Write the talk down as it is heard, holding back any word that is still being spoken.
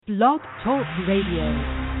Blog Talk Radio.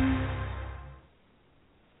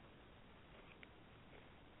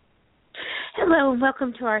 Hello, and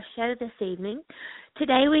welcome to our show this evening.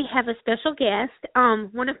 Today we have a special guest,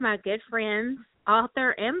 one of my good friends,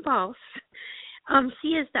 author and boss. She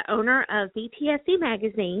is the owner of BTSE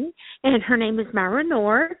Magazine, and her name is Myra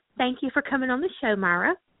Nour. Thank you for coming on the show,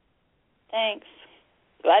 Myra. Thanks.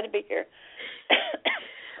 Glad to be here.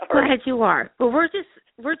 Glad you are. Well,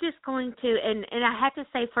 we're just going to, and I have to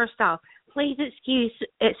say first off, please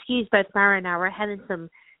excuse both Myra and I. We're having some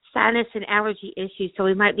sinus and allergy issues, so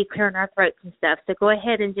we might be clearing our throats and stuff. So go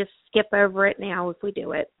ahead and just skip over it now if we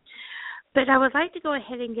do it. But I would like to go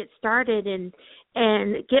ahead and get started and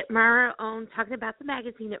get Myra on talking about the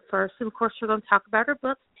magazine at first. And, of course, we're going to talk about her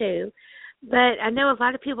books, too. But I know a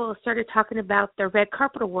lot of people have started talking about the Red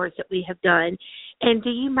Carpet Awards that we have done. And do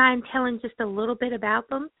you mind telling just a little bit about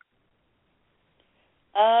them?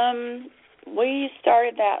 We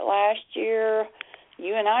started that last year.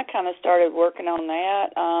 You and I kind of started working on that.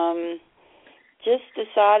 Just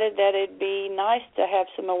decided that it'd be nice to have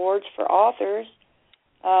some awards for authors.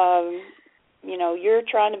 You know, you're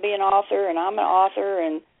trying to be an author, and I'm an author,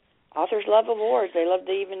 and authors love awards. They love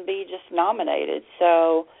to even be just nominated.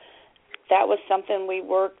 So that was something we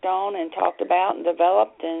worked on and talked about and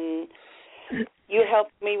developed, and you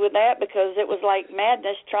helped me with that because it was like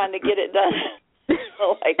madness trying to get it done.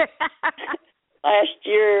 So, like, last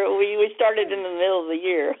year, we started in the middle of the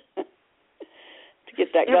year to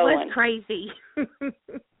get that going. It was crazy.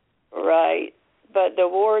 Right. But the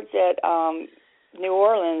awards at New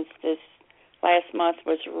Orleans this last month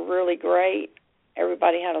was really great.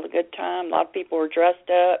 Everybody had a good time. A lot of people were dressed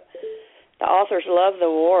up. The authors loved the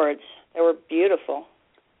awards. They were beautiful.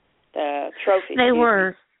 The trophies. They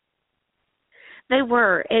were. They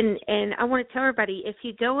were. And I want to tell everybody, if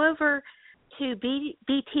you go over to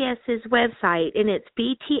BTS's website, and it's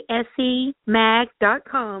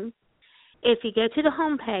btsemag.com, if you go to the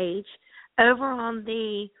homepage, over on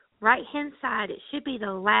the right-hand side, it should be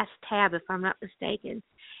the last tab, if I'm not mistaken.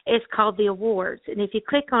 It's called the awards. And if you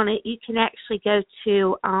click on it, you can actually go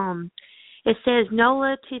to, it says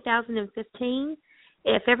NOLA 2015.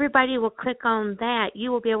 If everybody will click on that,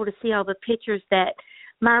 you will be able to see all the pictures that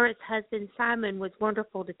Myra's husband, Simon, was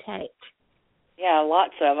wonderful to take. Yeah,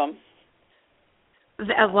 lots of them.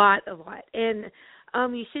 A lot. And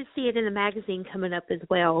you should see it in the magazine coming up as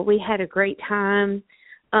well. We had a great time.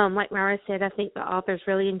 Like Myra said, I think the authors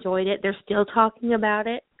really enjoyed it. They're still talking about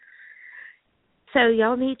it. So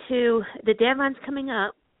y'all need to, the deadline's coming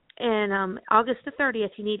up, and August the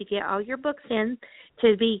 30th, you need to get all your books in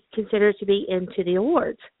to be considered to be into the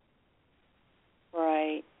awards.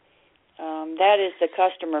 Right. That is the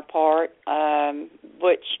customer part,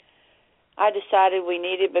 which I decided we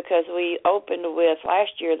needed because we opened with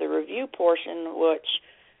last year the review portion, which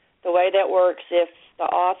the way that works, if the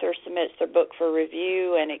author submits their book for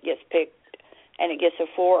review and it gets picked and it gets a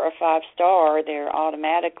 4 or 5 star, they're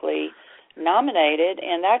automatically nominated,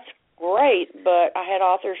 and that's great. But I had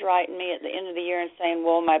authors writing me at the end of the year and saying,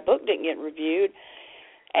 well, my book didn't get reviewed.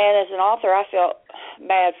 And as an author, I felt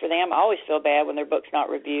bad for them. I always feel bad when their book's not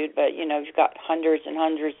reviewed, but, you know, you've got hundreds and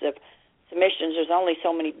hundreds of submissions. There's only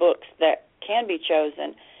so many books that can be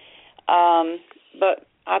chosen. But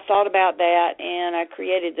I thought about that, and I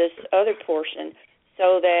created this other portion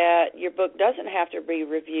so that your book doesn't have to be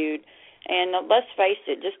reviewed. And let's face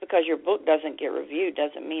it, just because your book doesn't get reviewed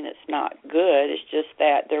doesn't mean it's not good. It's just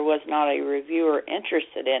that there was not a reviewer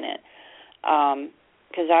interested in it.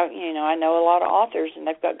 Because I know a lot of authors, and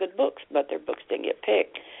they've got good books, but their books didn't get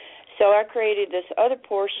picked. So I created this other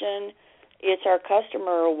portion. It's our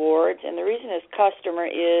customer awards, and the reason it's customer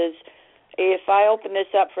is if I open this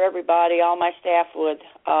up for everybody, all my staff would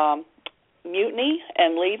mutiny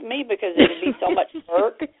and leave me because it would be so much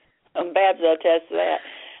work. Babs will attest to that.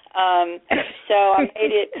 So I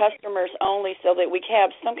made it customers only so that we can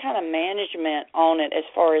have some kind of management on it as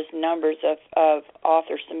far as numbers of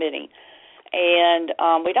authors submitting. And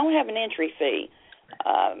we don't have an entry fee.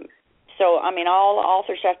 So, I mean, all the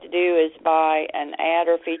authors have to do is buy an ad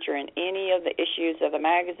or feature in any of the issues of the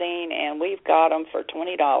magazine, and we've got them for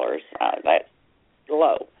 $20. That's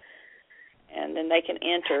low. And then they can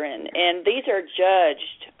enter. And these are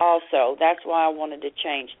judged also. That's why I wanted to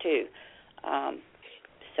change, too.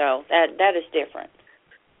 So that is different.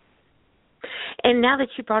 And now that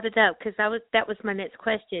you brought it up, because that was my next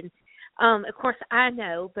question. Of course, I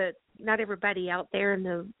know, but not everybody out there in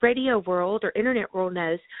the radio world or internet world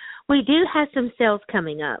knows, we do have some sales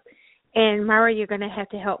coming up. And, Myra, you're going to have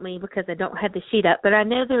to help me because I don't have the sheet up. But I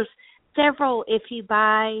know there's several, if you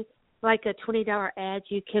buy like a $20 ad,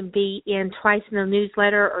 you can be in twice in a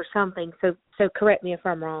newsletter or something. So correct me if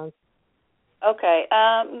I'm wrong. Okay.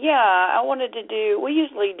 I wanted to we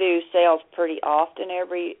usually do sales pretty often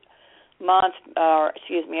every month,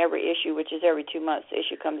 every issue, which is every 2 months the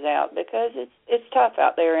issue comes out, because it's tough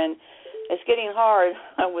out there, and it's getting hard,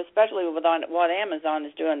 especially with what Amazon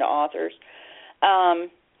is doing to authors.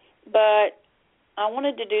 But I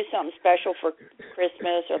wanted to do something special for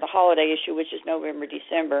Christmas or the holiday issue, which is November,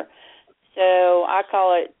 December. So I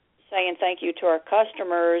call it saying thank you to our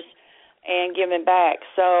customers and giving back.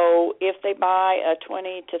 So if they buy a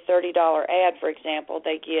 $20 to $30 ad, for example,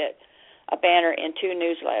 they get a banner in 2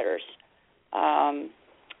 newsletters.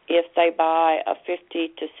 If they buy a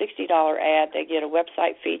 $50 to $60 ad, they get a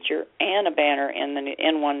website feature and a banner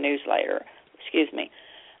in one newsletter.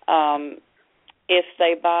 If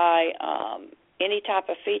they buy any type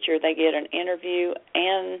of feature, they get an interview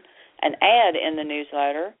and an ad in the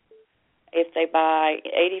newsletter. If they buy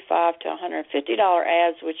 $85 to $150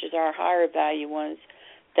 ads, which is our higher value ones,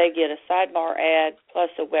 they get a sidebar ad plus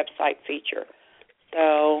a website feature.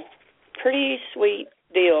 So pretty sweet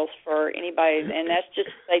deals for anybody, and that's just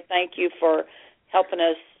to say thank you for helping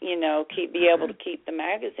us, be able to keep the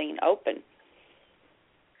magazine open.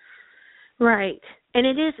 Right. And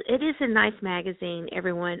it is a nice magazine,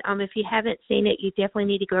 everyone. If you haven't seen it, you definitely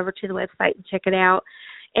need to go over to the website and check it out.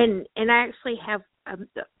 And I actually have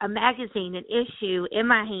a magazine, an issue in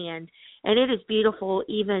my hand, and it is beautiful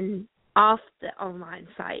even off the online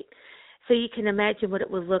site. So you can imagine what it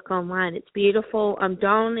would look online. It's beautiful.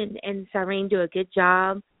 Dawn and Cyrene do a good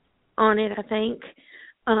job on it, I think.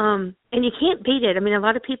 And you can't beat it. A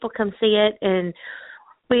lot of people come see it, and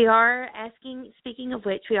we are asking, speaking of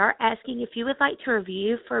which, we are asking if you would like to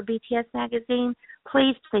review for BTS Magazine,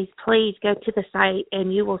 please, please, please go to the site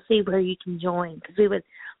and you will see where you can join, because we would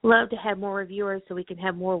love to have more reviewers so we can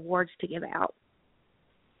have more awards to give out.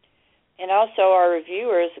 And also our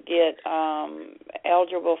reviewers get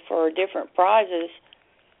eligible for different prizes.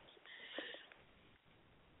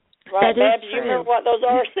 Right, Babs, you remember what those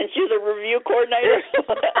are since you're the review coordinator?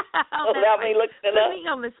 Without me looking it up. Put me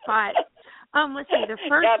on the spot. Let's see, the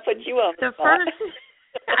first. God put you on the spot. First,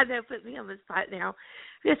 I know, put me on the spot now.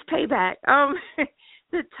 It's payback.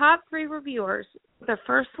 The top 3 reviewers, the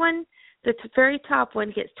first one, the very top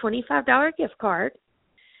one gets $25 gift card.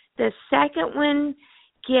 The second one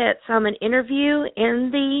gets an interview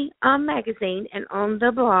in the magazine and on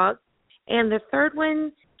the blog. And the third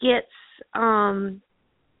one gets in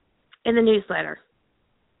the newsletter.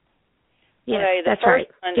 Yeah, okay, that's right.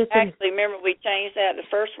 Actually, remember we changed that. The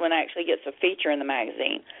first one actually gets a feature in the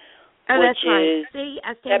magazine, which is See,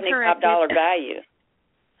 I stand $75 value.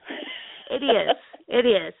 It is. It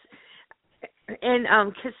is.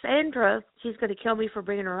 And Cassandra, she's going to kill me for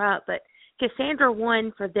bringing her up, but Cassandra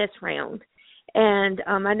won for this round, and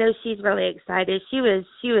I know she's really excited. She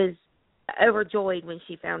was overjoyed when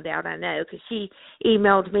she found out. I know, because she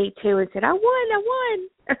emailed me too and said, "I won."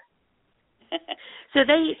 So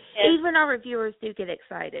even our reviewers do get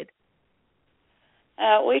excited.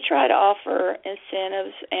 We try to offer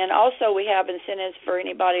incentives, and also we have incentives for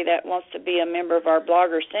anybody that wants to be a member of our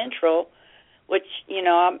Blogger Central, which,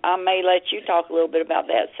 I may let you talk a little bit about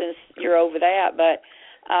that since you're over that, but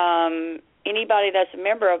anybody that's a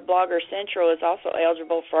member of Blogger Central is also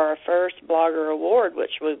eligible for our first Blogger Award,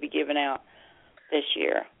 which we'll be giving out this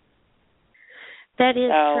year. That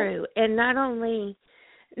is true. And not only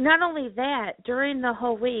that, during the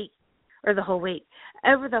whole week, over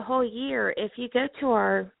the whole year, if you go to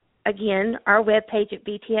our webpage at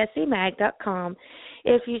btscmag.com,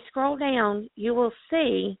 if you scroll down, you will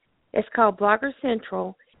see it's called Blogger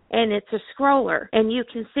Central, and it's a scroller, and you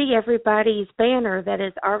can see everybody's banner that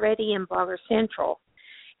is already in Blogger Central,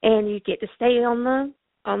 and you get to stay on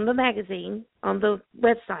the magazine, on the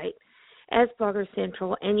website as Blogger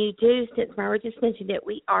Central, and you do, since Myra just mentioned it,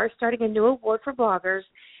 we are starting a new award for bloggers.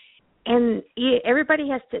 And everybody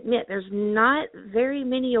has to admit there's not very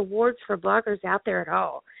many awards for bloggers out there at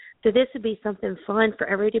all. So this would be something fun for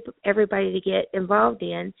everybody to get involved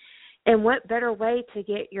in. And what better way to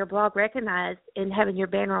get your blog recognized than having your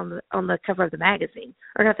banner on the cover of the magazine,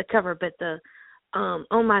 or not the cover, but the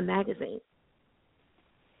online magazine.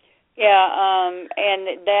 Yeah,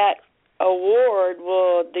 and that award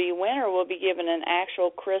the winner will be given an actual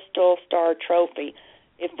Crystal Star trophy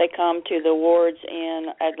if they come to the awards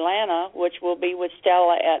in Atlanta, which will be with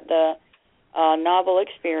Stella at the Novel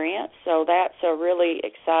Experience. So that's a really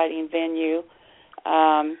exciting venue.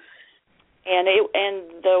 And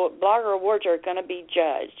the Blogger Awards are going to be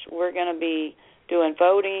judged. We're going to be doing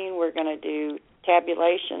voting. We're going to do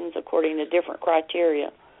tabulations according to different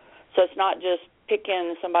criteria. So it's not just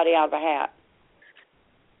picking somebody out of a hat.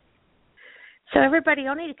 So everybody,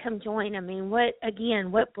 y'all need to come join. I mean, what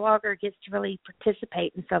blogger gets to really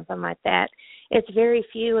participate in something like that? It's very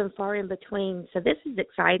few and far in between. So this is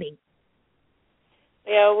exciting.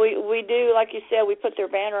 Yeah, we do, like you said, we put their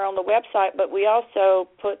banner on the website, but we also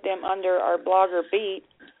put them under our blogger beat.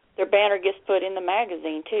 Their banner gets put in the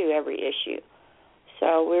magazine, too, every issue.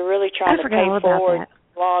 So we're really trying to pay forward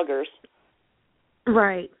bloggers.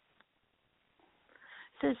 Right.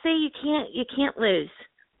 So see, you can't lose.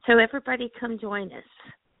 So everybody come join us.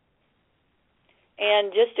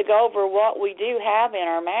 And just to go over what we do have in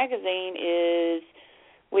our magazine is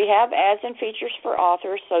we have ads and features for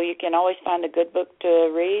authors, so you can always find a good book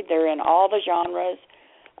to read. They're in all the genres.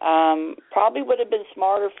 Probably would have been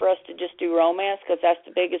smarter for us to just do romance because that's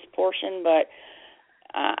the biggest portion, but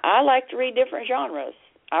I like to read different genres.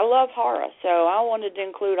 I love horror, so I wanted to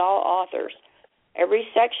include all authors. Every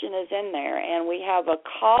section is in there, and we have a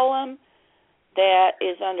column that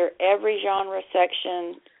is under every genre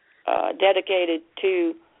section dedicated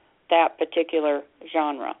to that particular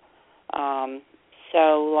genre.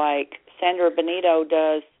 So like Sandra Benito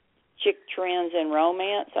does chick trends in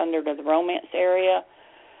romance under the romance area.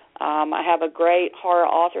 I have a great horror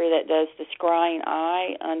author that does The Scrying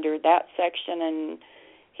Eye under that section, and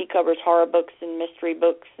he covers horror books and mystery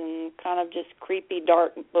books and kind of just creepy,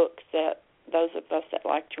 dark books that those of us that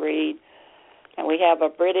like to read. And we have a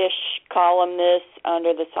British columnist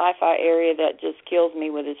under the sci-fi area that just kills me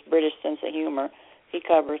with his British sense of humor. He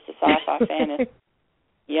covers the sci-fi fantasy.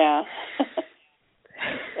 Yeah.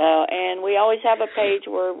 And we always have a page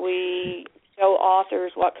where we show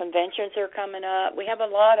authors what conventions are coming up. We have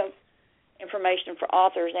a lot of information for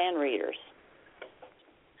authors and readers.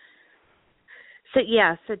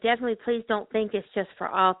 So definitely please don't think it's just for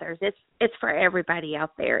authors. It's for everybody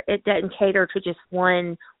out there. It doesn't cater to just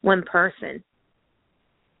one person.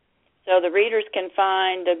 So the readers can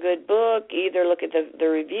find a good book, either look at the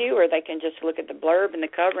review, or they can just look at the blurb and the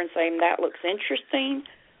cover and say, that looks interesting.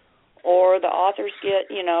 Or the authors get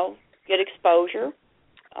exposure,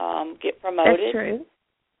 get promoted. That's true.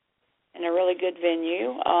 In a really good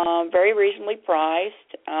venue, very reasonably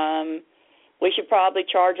priced. We should probably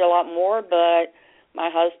charge a lot more, but my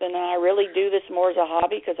husband and I really do this more as a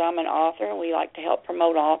hobby because I'm an author and we like to help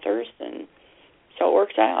promote authors, and so it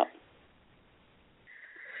works out.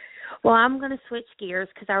 Well, I'm going to switch gears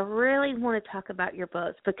because I really want to talk about your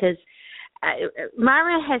books because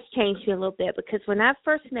Myra has changed me a little bit because when I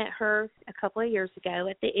first met her a couple of years ago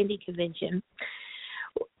at the indie convention,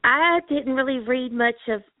 I didn't really read much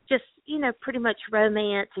of just, pretty much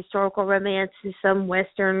romance, historical romance, and some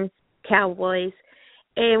Western cowboys.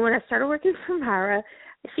 And when I started working for Myra,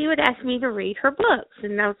 she would ask me to read her books.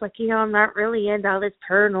 And I was like, I'm not really into all this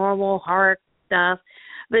paranormal horror stuff.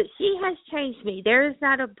 But she has changed me. There is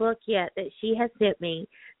not a book yet that she has sent me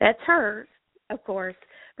that's hers, of course,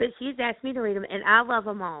 but she's asked me to read them, and I love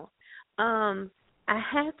them all. I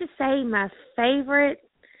have to say my favorite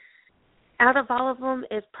out of all of them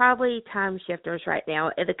is probably Time Shifters right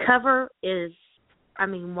now. The cover is,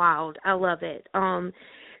 wild. I love it.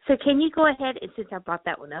 So can you go ahead, and since I brought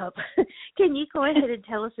that one up, can you go ahead and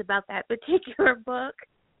tell us about that particular book?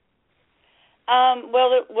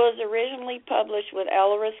 Well, it was originally published with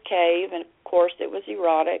Ellora's Cave, and of course it was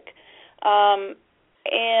erotic.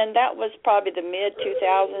 And that was probably the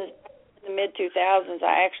mid-2000s. In the mid-2000s,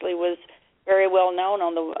 I actually was very well known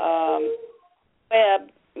on the web,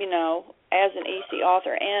 as an EC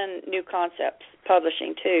author and New Concepts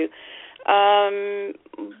Publishing, too.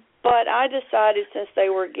 But I decided since they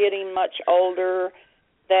were getting much older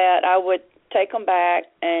that I would take them back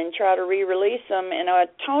and try to re-release them, and I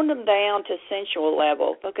toned them down to sensual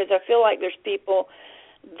level because I feel like there's people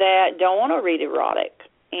that don't want to read erotic,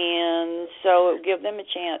 and so it would give them a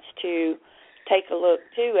chance to take a look,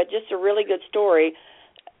 too, at just a really good story.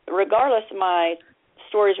 Regardless of my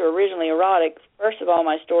stories were originally erotic, first of all,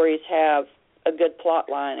 my stories have a good plot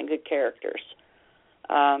line and good characters.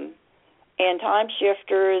 And Time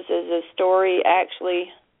Shifters is a story, actually,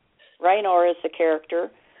 Myra Nour is the character,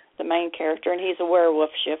 the main character, and he's a werewolf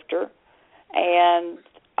shifter. And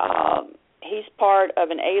he's part of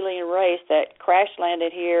an alien race that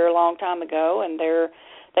crash-landed here a long time ago, and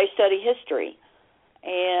they study history.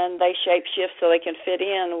 And they shape-shift so they can fit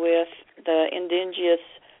in with the indigenous,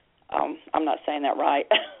 I'm not saying that right,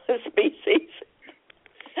 species.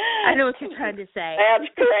 I know what you're trying to say. That's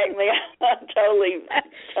correct me. I'm totally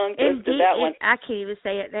tongue-twisted that one. I can't even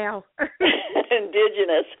say it now.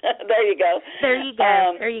 Indigenous. There you go. There you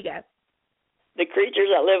go. There you go. The creatures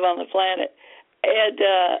that live on the planet. And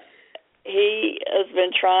he has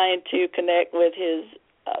been trying to connect with his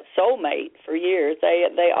soulmate for years.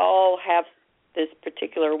 They all have this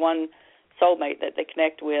particular one soulmate that they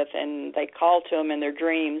connect with, and they call to him in their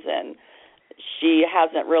dreams, and she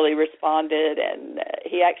hasn't really responded, and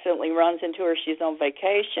he accidentally runs into her. She's on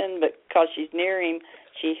vacation, but because she's near him,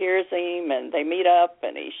 she hears him, and they meet up,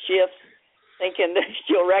 and he shifts, thinking that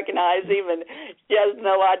she'll recognize him, and she has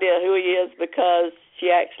no idea who he is because she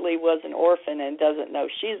actually was an orphan and doesn't know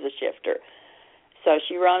she's a shifter. So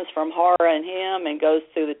she runs from horror and him and goes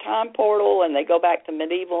through the time portal, and they go back to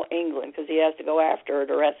medieval England because he has to go after her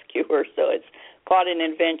to rescue her. So it's quite an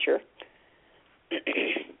adventure.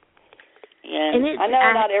 And I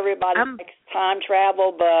know not everybody likes time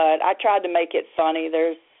travel, but I tried to make it funny.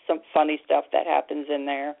 There's some funny stuff that happens in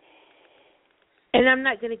there. And I'm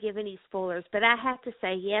not going to give any spoilers, but I have to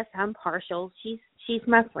say, yes, I'm partial. She's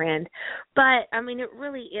my friend. But, I mean, it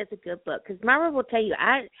really is a good book because Myra will tell you,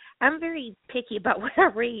 I'm very picky about what I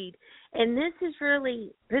read. And this has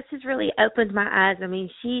really opened my eyes. I mean,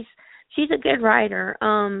 she's a good writer.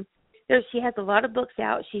 She has a lot of books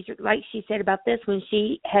out. She's, like she said about this one,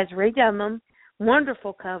 she has redone them.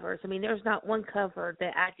 Wonderful covers. I mean, there's not one cover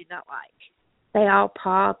that I did not like. They all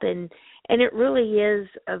pop, and it really is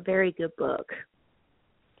a very good book.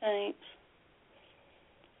 Thanks.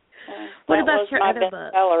 What about your other book?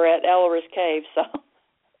 That was my bestseller at Eller's Cave. So.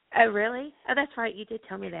 Oh, really? Oh, that's right. You did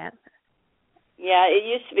tell me that. Yeah, it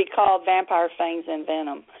used to be called Vampire Fangs and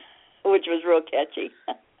Venom, which was real catchy.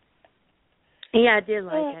 Yeah, I did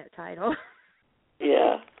like that title.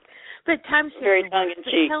 Yeah. But time very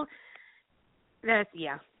tongue-in-cheek.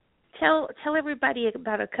 Tell everybody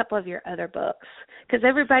about a couple of your other books. Because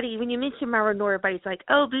everybody, when you mention Myra Nour, everybody's like,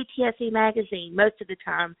 oh, BTSE magazine most of the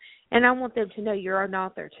time. And I want them to know you're an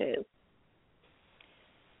author, too.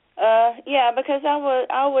 Yeah, because I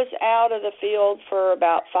was out of the field for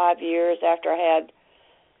about 5 years after I had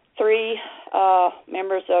 3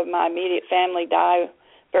 members of my immediate family die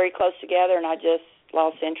very close together, and I just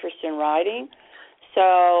lost interest in writing.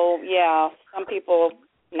 So, yeah, some people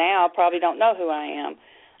now probably don't know who I am,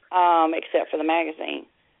 except for the magazine.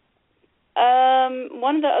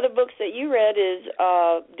 One of the other books that you read is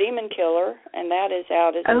Demon Killer, and that is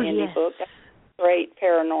out as an indie book. That's great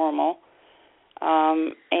paranormal,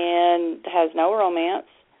 and has no romance,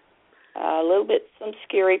 a little bit some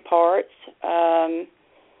scary parts.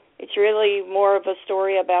 It's really more of a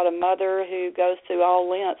story about a mother who goes through all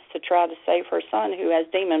lengths to try to save her son who has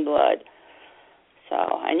demon blood. So,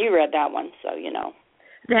 and you read that one, so you know.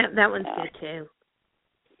 That one's good too.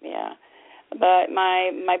 Yeah, but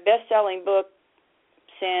my best-selling book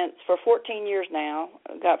for 14 years now,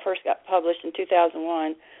 first got published in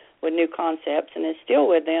 2001 with New Concepts, and is still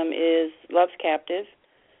with them, is Love's Captive,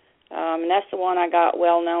 and that's the one I got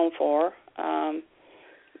well known for.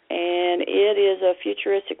 And it is a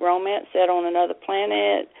futuristic romance set on another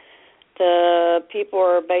planet. The people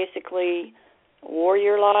are basically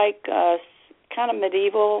warrior-like, kind of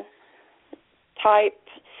medieval type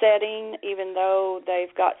setting. Even though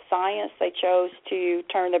they've got science, they chose to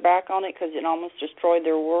turn their back on it because it almost destroyed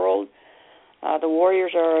their world. The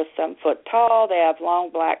warriors are 7 foot tall. They have long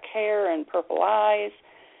black hair and purple eyes.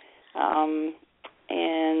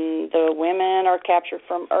 And the women are captured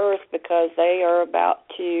from Earth because they are about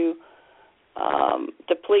to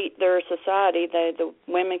deplete their society. The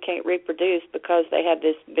women can't reproduce because they had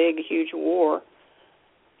this big, huge war.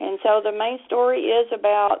 And so the main story is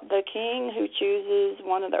about the king who chooses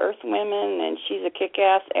one of the Earth women, and she's a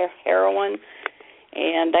kick-ass heroine.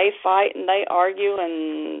 And they fight and they argue,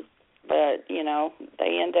 but you know,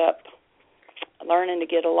 they end up learning to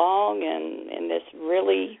get along in this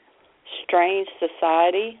really strange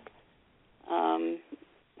society.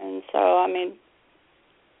 And so, I mean,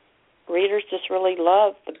 readers just really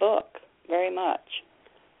love the book very much.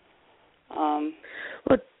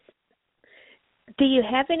 Well, do you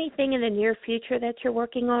have anything in the near future that you're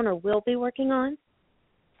working on or will be working on?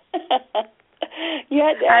 You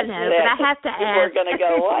had to ask I know, me that. But I have to ask. People are going to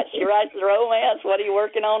go, what? She writes the romance? What are you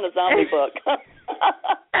working on? A zombie book. I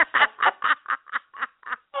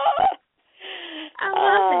love it.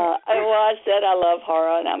 I said I love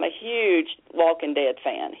horror, and I'm a huge Walking Dead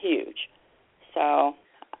fan, huge. So,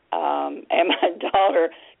 and my daughter,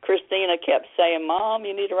 Christina, kept saying, Mom,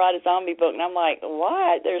 you need to write a zombie book. And I'm like,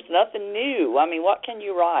 what? There's nothing new. I mean, what can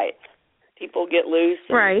you write? People get loose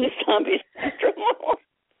and zombies.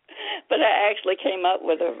 But I actually came up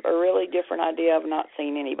with a really different idea I've not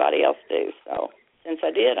seen anybody else do. So since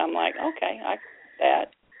I did, I'm like, okay, I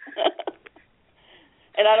that.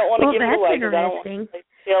 And I don't want to give it away because I don't want to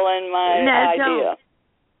steal in my idea.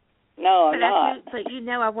 Don't. No, I'm not. But you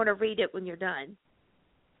know I want to read it when you're done.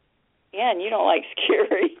 Yeah, and you don't like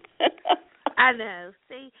scary. I know.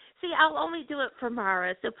 See, I'll only do it for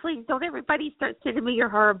Myra. So please don't everybody start sending me your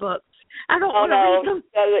horror books. I don't want to read them.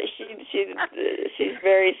 She's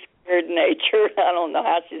very scared nature. I don't know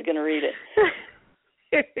how she's going to read it.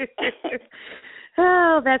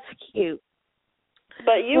 Oh, that's cute.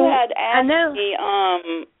 But you had asked me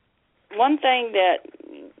one thing that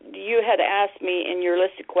you had asked me in your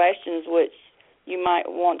list of questions, which you might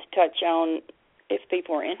want to touch on if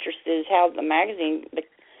people are interested, is how the magazine,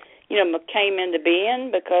 came into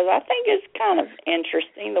being, because I think it's kind of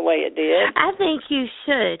interesting the way it did. I think you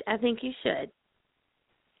should.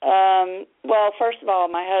 Well, first of all,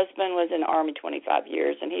 my husband was in the Army 25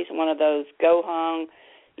 years, and he's one of those go-hung,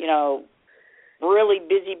 really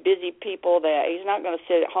busy people that he's not going to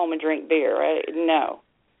sit at home and drink beer. Right? No.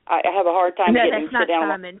 I have a hard time getting him to sit down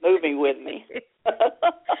and watch a movie with me.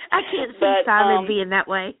 I can't see Simon being that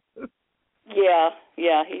way. Yeah,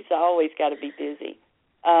 he's always got to be busy.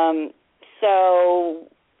 So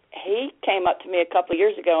he came up to me a couple of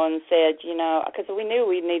years ago and said, because we knew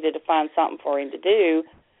we needed to find something for him to do,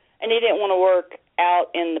 and he didn't want to work out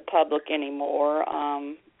in the public anymore.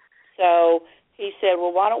 So he said,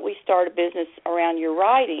 well, why don't we start a business around your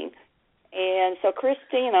writing? And so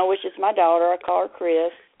Christina, which is my daughter, I call her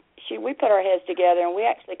Chris, we put our heads together, and we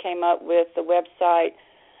actually came up with the website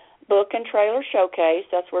Book and Trailer Showcase.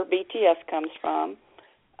 That's where BTS comes from.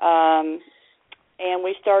 And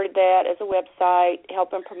we started that as a website,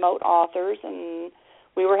 helping promote authors, and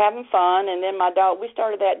we were having fun. And then we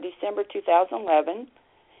started that December 2011,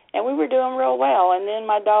 and we were doing real well. And then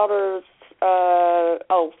my daughter's,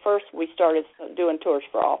 first we started doing tours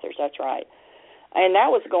for authors, that's right. And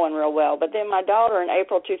that was going real well. But then my daughter in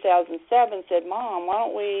April 2007 said, Mom, why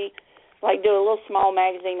don't we do a little small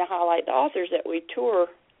magazine to highlight the authors that we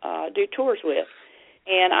do tours with?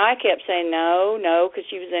 And I kept saying no, because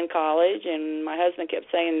she was in college, and my husband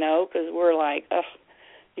kept saying no because we're like, ugh,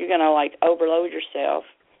 you're going to overload yourself.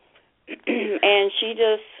 And she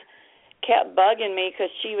just kept bugging me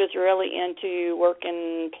because she was really into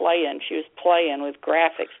playing. She was playing with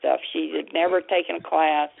graphic stuff. She had never taken a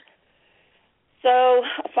class. So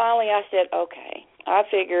finally I said, okay. I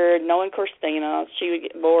figured, knowing Christina, she would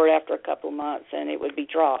get bored after a couple of months and it would be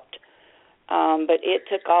dropped. But it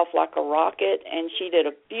took off like a rocket, and she did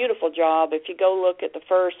a beautiful job. If you go look at the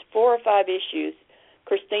first 4 or 5 issues,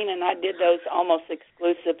 Christina and I did those almost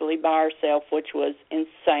exclusively by herself, which was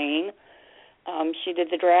insane. She did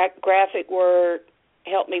the graphic work,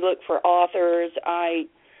 helped me look for authors. I,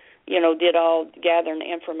 did all gathering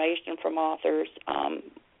the information from authors.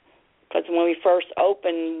 Because when we first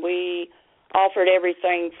opened, we offered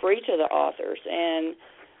everything free to the authors, and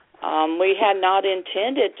we had not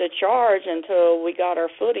intended to charge until we got our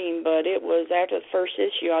footing, but it was after the first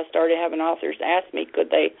issue I started having authors ask me,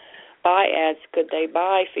 could they buy ads, could they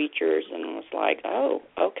buy features, and I was like, oh,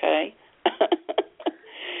 okay.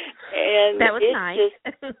 And that was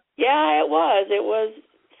nice. Yeah, it was. It was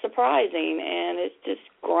surprising, and it's just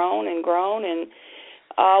grown and grown, and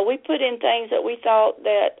we put in things that we thought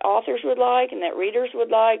that authors would like and that readers would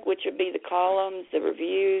like, which would be the columns, the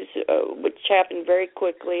reviews, which happened very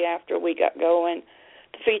quickly after we got going,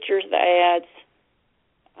 the features, the ads.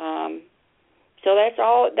 So that's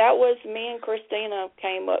all. That was me and Christina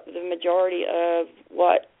came up with the majority of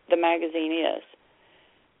what the magazine is.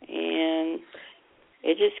 And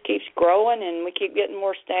it just keeps growing, and we keep getting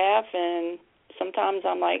more staff, and sometimes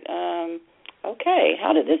I'm like, okay,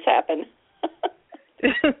 how did this happen?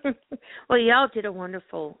 Well, y'all did a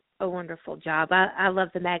wonderful job. I love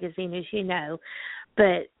the magazine, as you know,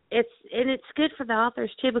 but it's good for the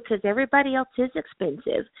authors too, because everybody else is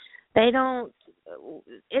expensive. They don't.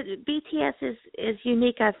 BTS is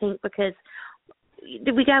unique, I think, because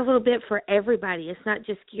we got a little bit for everybody. It's not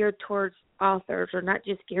just geared towards authors or not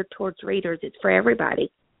just geared towards readers. It's for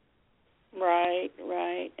everybody. Right,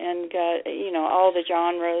 and all the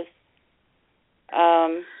genres.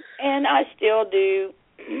 And I still do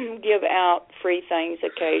give out free things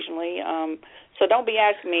occasionally. So don't be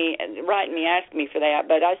asking me for that,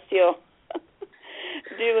 but I still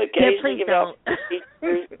do occasionally give out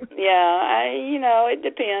features. Yeah, it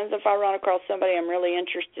depends if I run across somebody I'm really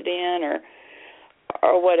interested in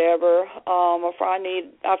or whatever. If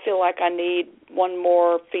I feel like I need one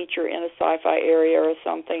more feature in a sci-fi area or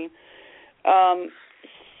something.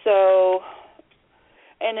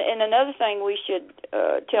 And another thing we should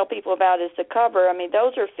tell people about is the cover. I mean,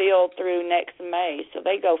 those are filled through next May, so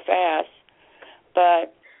they go fast.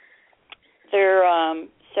 But they're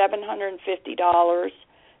 $750,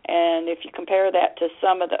 and if you compare that to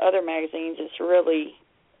some of the other magazines, it's really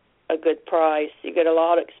a good price. You get a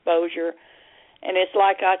lot of exposure. And it's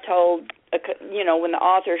like I told when the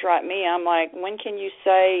authors write me, I'm like, when can you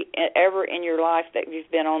say ever in your life that you've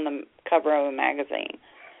been on the cover of a magazine?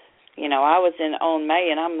 I was on May,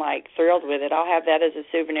 and I'm like thrilled with it. I'll have that as a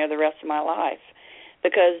souvenir the rest of my life,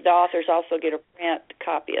 because the authors also get a print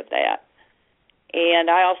copy of that. And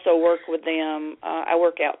I also work with them. I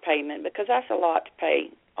work out payment, because that's a lot to pay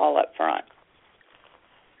all up front.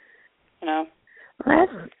 Well,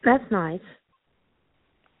 that's nice.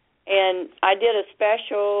 And I did a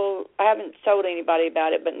special, I haven't told anybody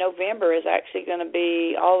about it, but November is actually going to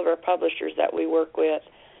be all of our publishers that we work with.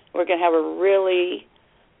 We're going to have a really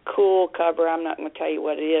cool cover. I'm not going to tell you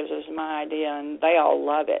what it is. It was my idea, and they all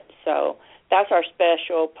love it. So that's our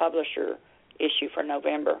special publisher issue for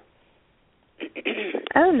November.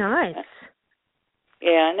 Oh, nice.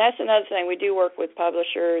 Yeah, and that's another thing. We do work with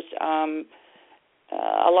publishers.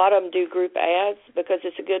 A lot of them do group ads, because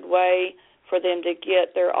it's a good way for them to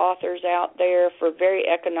get their authors out there for very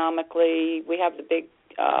economically. We have the big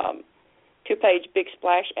 2-page big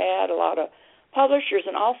splash ad. A lot of publishers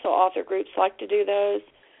and also author groups like to do those,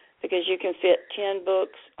 because you can fit 10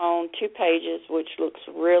 books on 2 pages, which looks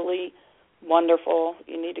really wonderful.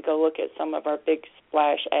 You need to go look at some of our big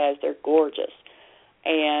splash ads. They're gorgeous.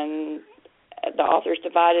 And the authors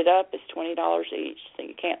divide it up. It's $20 each, so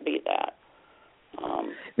you can't beat that.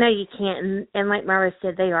 No, you can't. And like Myra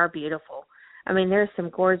said, they are beautiful. I mean, there's some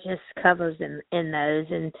gorgeous covers in those,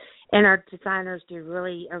 and our designers do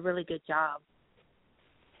a really good job.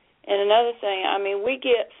 And another thing, I mean, we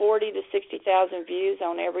get 40,000 to 60,000 views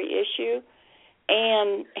on every issue.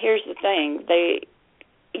 And here's the thing: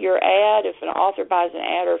 your ad, if an author buys an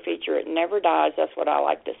ad or a feature, it never dies. That's what I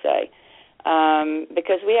like to say,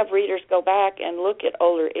 because we have readers go back and look at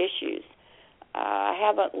older issues. I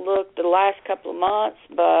haven't looked the last couple of months,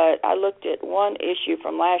 but I looked at one issue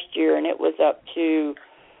from last year, and it was up to,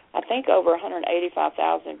 I think, over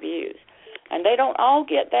 185,000 views. And they don't all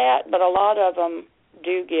get that, but a lot of them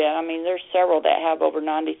do get. I mean, there's several that have over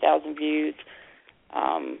 90,000 views.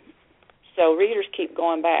 So readers keep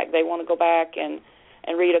going back. They want to go back and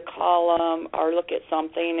read a column or look at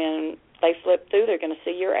something, and they flip through, they're going to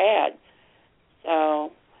see your ad.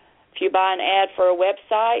 So if you buy an ad for a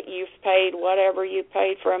website, you've paid whatever you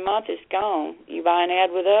paid for a month, it's gone. You buy an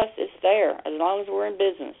ad with us, it's there, as long as we're in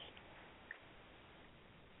business.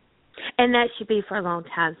 And that should be for a long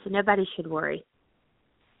time, so nobody should worry.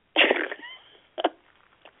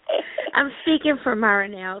 I'm speaking for Myra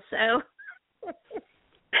now, so.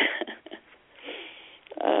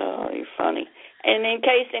 Oh, you're funny. And in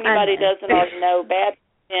case anybody doesn't already know, Babs,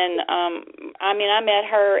 I met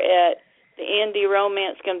her at the Indie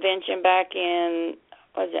Romance Convention back in,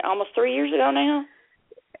 almost 3 years ago now?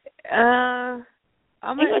 Almost,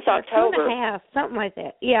 I think it was October. 2.5, something like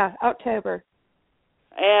that. Yeah, October.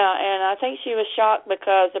 Yeah, and I think she was shocked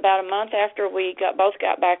because about a month after we both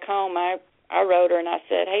got back home, I wrote her and I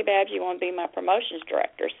said, "Hey, Babs, you want to be my promotions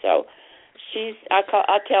director?" So I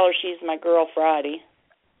tell her she's my girl Friday.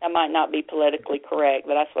 That might not be politically correct,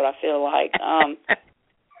 but that's what I feel like.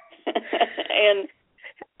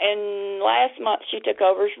 And last month she took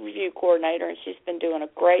over as review coordinator, and she's been doing a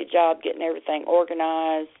great job getting everything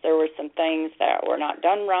organized. There were some things that were not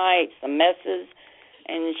done right, some messes,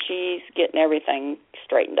 and she's getting everything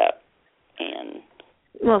straightened up. And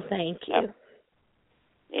well, thank you.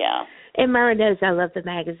 Yeah. And Myra knows I love the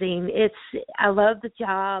magazine. I love the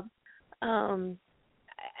job.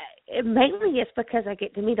 Mainly it's because I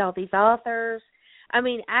get to meet all these authors. I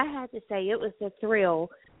mean, I had to say it was a thrill,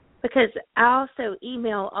 because I also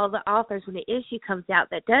email all the authors when the issue comes out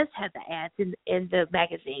that does have the ads in the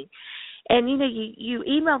magazine. And, you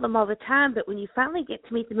email them all the time, but when you finally get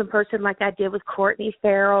to meet them in person, like I did with Courtney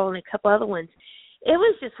Farrell and a couple other ones, it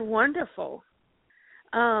was just wonderful.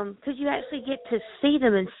 Because you actually get to see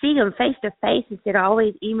them face to face instead of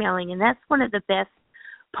always emailing. And that's one of the best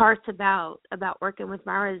parts about working with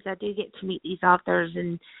Myra is I do get to meet these authors,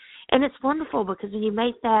 and it's wonderful because when you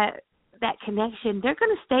make that connection, they're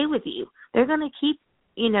going to stay with you. They're going to keep,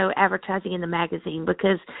 advertising in the magazine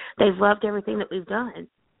because they've loved everything that we've done.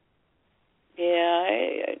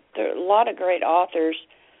 Yeah, there are a lot of great authors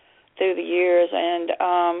through the years, and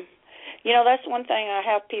that's one thing I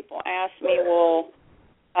have people ask me, well,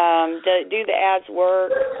 do the ads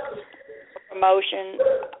work for promotion?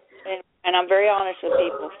 And I'm very honest with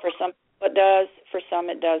people. For some it does, for some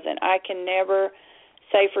it doesn't. I can never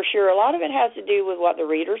say for sure. A lot of it has to do with what the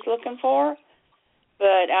reader's looking for.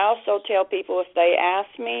 But I also tell people, if they ask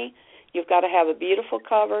me, you've got to have a beautiful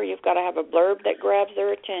cover, you've got to have a blurb that grabs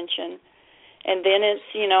their attention, and then it's,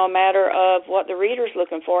 a matter of what the reader's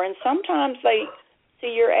looking for. And sometimes they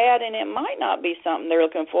see your ad and it might not be something they're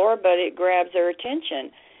looking for, but it grabs their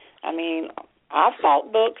attention. I mean, I've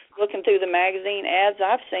bought books looking through the magazine ads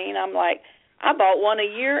I've seen. I'm like, I bought one a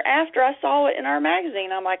year after I saw it in our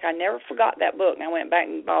magazine. I'm like, I never forgot that book, and I went back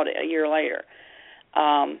and bought it a year later.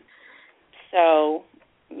 So,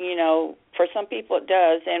 you know, for some people it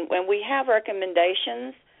does. And when we have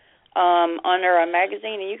recommendations under a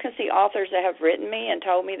magazine, and you can see authors that have written me and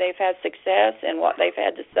told me they've had success and what they've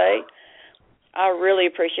had to say, I really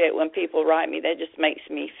appreciate when people write me. That just makes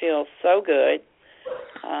me feel so good.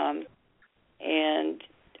 And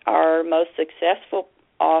our most successful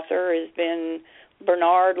author has been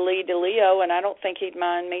Bernard Lee DeLeo, and I don't think he'd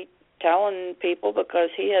mind me telling people because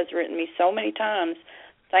he has written me so many times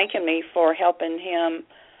thanking me for helping him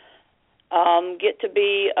get to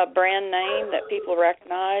be a brand name that people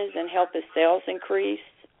recognize and help his sales increase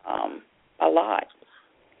a lot.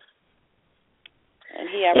 And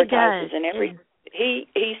he advertises in every.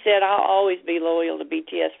 He said, I'll always be loyal to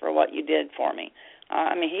BTS for what you did for me.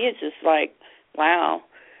 I mean, he is just like, wow,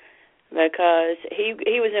 because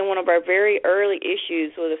he was in one of our very early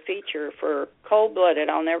issues with a feature for Cold Blooded.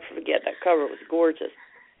 I'll never forget that cover. It was gorgeous.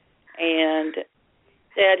 And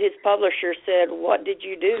said his publisher said, what did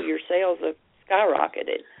you do? Your sales have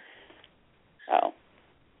skyrocketed. So.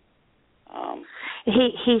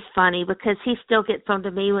 He's funny because he still gets on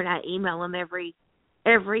to me when I email him every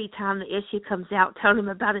time the issue comes out, telling him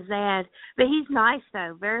about his ad. But he's nice,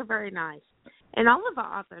 though, very, very nice. And all of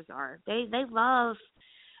our authors are. They love,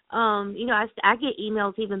 you know, I get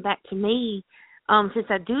emails even back to me, since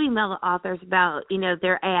I do email the authors about, you know,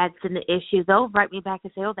 their ads and the issues. They'll write me back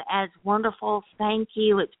and say, oh, the ad's wonderful, thank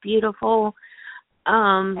you, it's beautiful.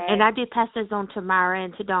 And I do pass those on to Myra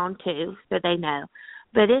and to Dawn, too, so they know.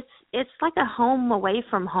 But it's like a home away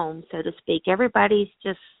from home, so to speak. Everybody's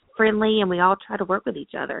just friendly, and we all try to work with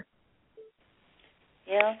each other.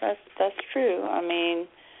 Yeah, that's true. I mean,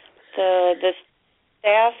 the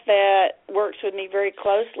staff that works with me very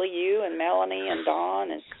closely, you and Melanie and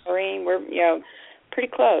Dawn and Corrine, we're, you know, pretty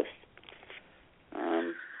close.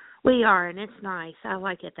 We are, and it's nice. I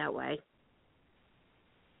like it that way.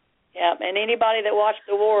 Yeah, and anybody that watched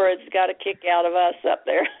the awards got a kick out of us up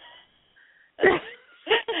there.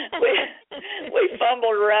 we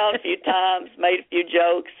fumbled around a few times, made a few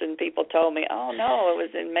jokes, and people told me, "Oh no,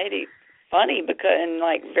 it made it funny because and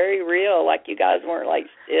like very real, like you guys weren't like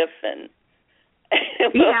stiff and."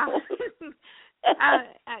 Yeah.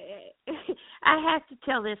 I have to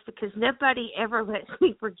tell this because nobody ever lets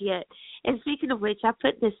me forget. And speaking of which, I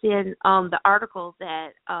put this in the article that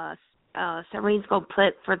Cyrene's going to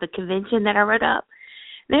put for the convention that I wrote up.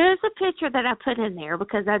 There's a picture that I put in there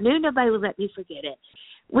because I knew nobody would let me forget it.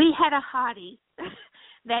 We had a hottie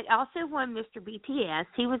that also won Mr. BTS.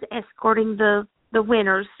 He was escorting the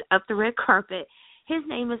winners up the red carpet. His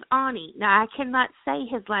name is Ani. Now, I cannot say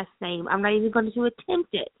his last name. I'm not even going to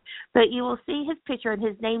attempt it. But you will see his picture, and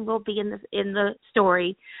his name will be in the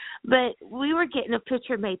story. But we were getting a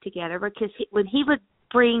picture made together because when he would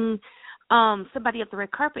bring somebody up the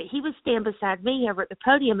red carpet, he would stand beside me over at the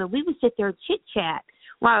podium, and we would sit there and chit-chat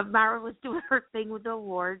while Myra was doing her thing with the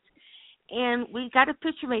awards. And we got a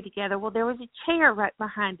picture made together. Well, there was a chair right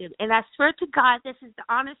behind him. And I swear to God, this is the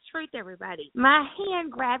honest truth, everybody. My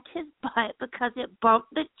hand grabbed his butt because it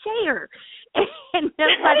bumped the chair. And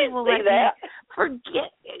nobody will let me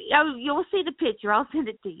forget. Oh, you'll see the picture. I'll send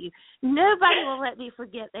it to you. Nobody will let me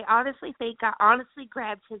forget. They honestly think I honestly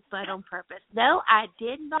grabbed his butt on purpose. No, I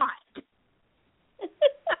did not.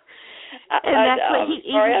 I'm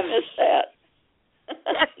sorry I missed that.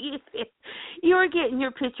 You were getting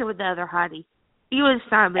your picture with the other hottie. You and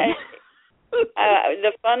Simon.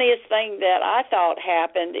 The funniest thing that I thought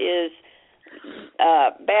happened is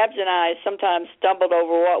Babs and I sometimes stumbled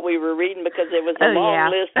over what we were reading because it was a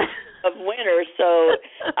long list of winners, so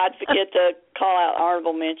I'd forget to call out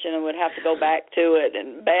honorable mention and would have to go back to it.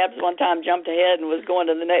 And Babs one time jumped ahead and was going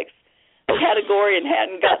to the next category and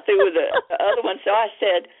hadn't got through the other one, so I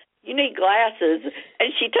said, you need glasses.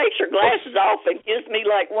 And she takes her glasses off and gives me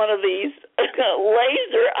like one of these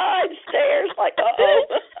laser-eyed stares, like, uh-oh.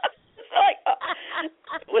 It's like,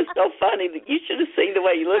 it was so funny. You should have seen the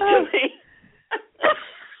way you looked at me.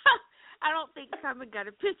 I don't think Simon got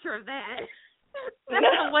a picture of that. That's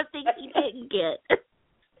the one thing he didn't get.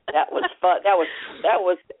 That was fun. That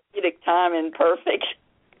was comedic timing perfect.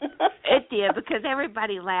 It did because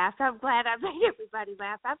everybody laughed. I'm glad I made everybody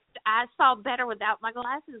laugh. I saw better without my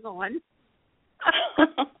glasses on.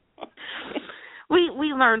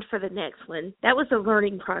 We learned for the next one. That was a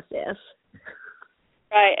learning process.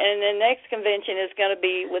 Right, and the next convention is going to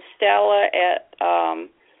be with Stella at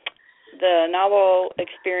the Novel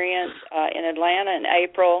Experience in Atlanta in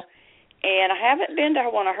April, And I haven't been to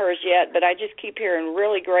one of hers yet, but I just keep hearing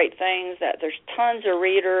really great things, that there's tons of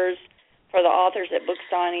readers for the authors at book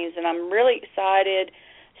signings, and I'm really excited.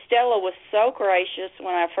 Stella was so gracious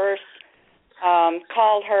when I first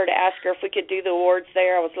called her to ask her if we could do the awards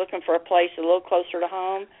there. I was looking for a place a little closer to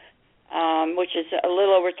home, which is a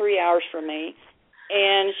little over 3 hours from me.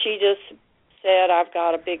 And she just said, I've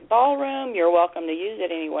got a big ballroom. You're welcome to use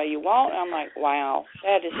it any way you want. And I'm like, wow,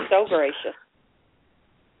 that is so gracious.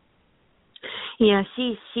 Yeah,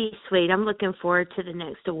 she's sweet. I'm looking forward to the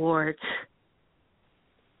next awards.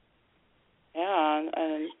 Yeah,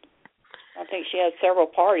 and I think she has several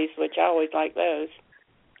parties, which I always like those.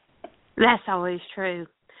 That's always true.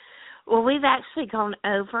 Well, we've actually gone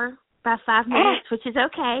over by 5 minutes, which is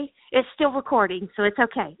okay. It's still recording, so it's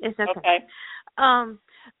okay. It's okay. Okay.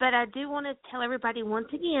 But I do want to tell everybody once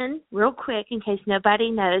again, real quick, in case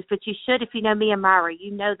nobody knows, but you should if you know me and Myra.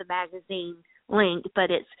 You know the magazine link,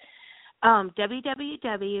 but it's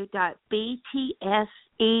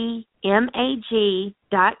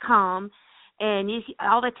www.btsemag.com, and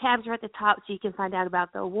all the tabs are at the top, so you can find out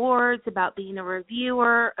about the awards, about being a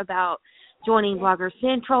reviewer, about joining Blogger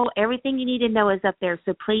Central. Everything you need to know is up there,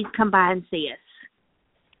 so please come by and see us.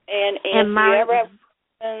 And if you ever have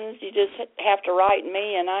questions, you just have to write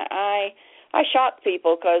me, and I shock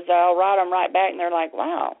people because I'll write them right back, and they're like,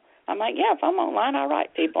 wow. I'm like, yeah, if I'm online, I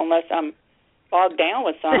write people unless I'm bogged down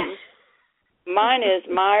with something. Mine is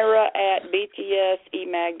Myra at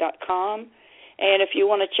btsemag.com. And if you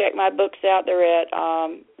want to check my books out, they're at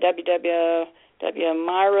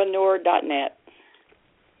www.myranour.net.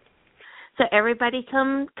 So everybody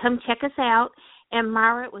come check us out. And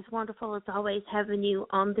Myra, it was wonderful as always having you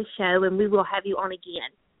on the show, and we will have you on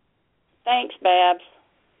again. Thanks, Babs.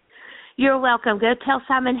 You're welcome. Go tell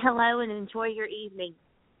Simon hello and enjoy your evening.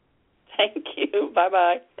 Thank you.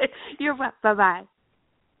 Bye-bye. You're welcome. Bye-bye.